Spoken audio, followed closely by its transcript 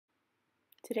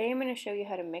Today I'm going to show you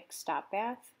how to mix stop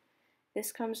bath.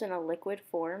 This comes in a liquid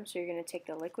form, so you're going to take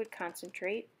the liquid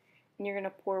concentrate and you're going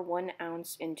to pour 1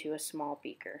 ounce into a small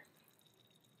beaker.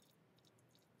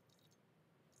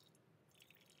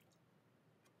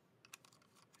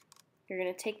 You're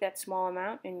going to take that small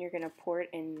amount and you're going to pour it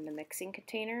in the mixing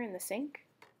container in the sink.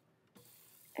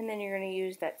 And then you're going to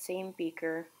use that same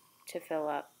beaker to fill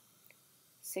up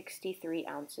 63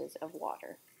 ounces of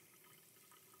water.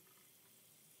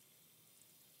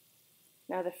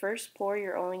 Now the first pour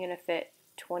you're only going to fit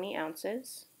 20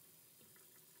 ounces.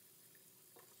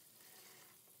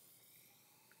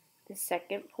 The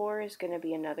second pour is going to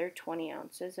be another 20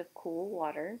 ounces of cool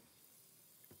water.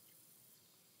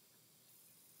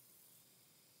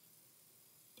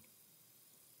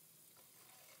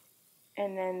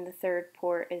 And then the third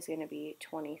pour is going to be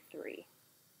 23.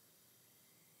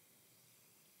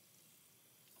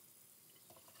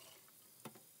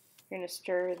 You're going to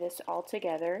stir this all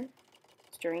together,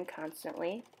 stirring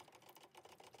constantly,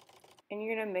 and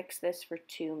you're going to mix this for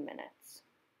 2 minutes.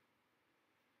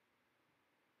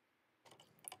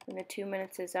 When the 2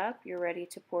 minutes is up, you're ready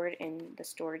to pour it in the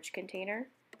storage container,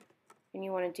 and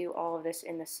you want to do all of this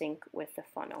in the sink with the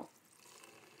funnel.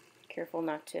 Careful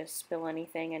not to spill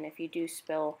anything, and if you do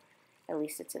spill, at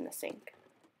least it's in the sink.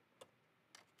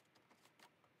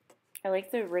 I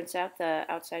like to rinse out the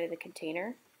outside of the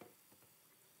container,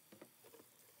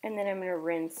 and then I'm going to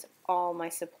rinse all my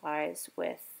supplies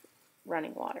with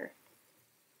running water.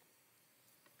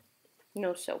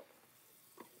 No soap.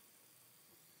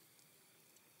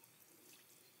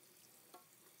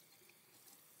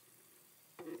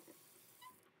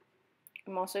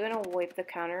 I'm also going to wipe the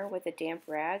counter with a damp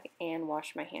rag and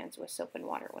wash my hands with soap and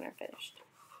water when I'm finished.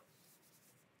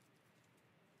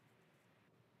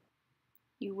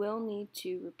 You will need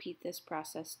to repeat this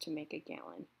process to make a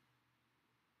gallon.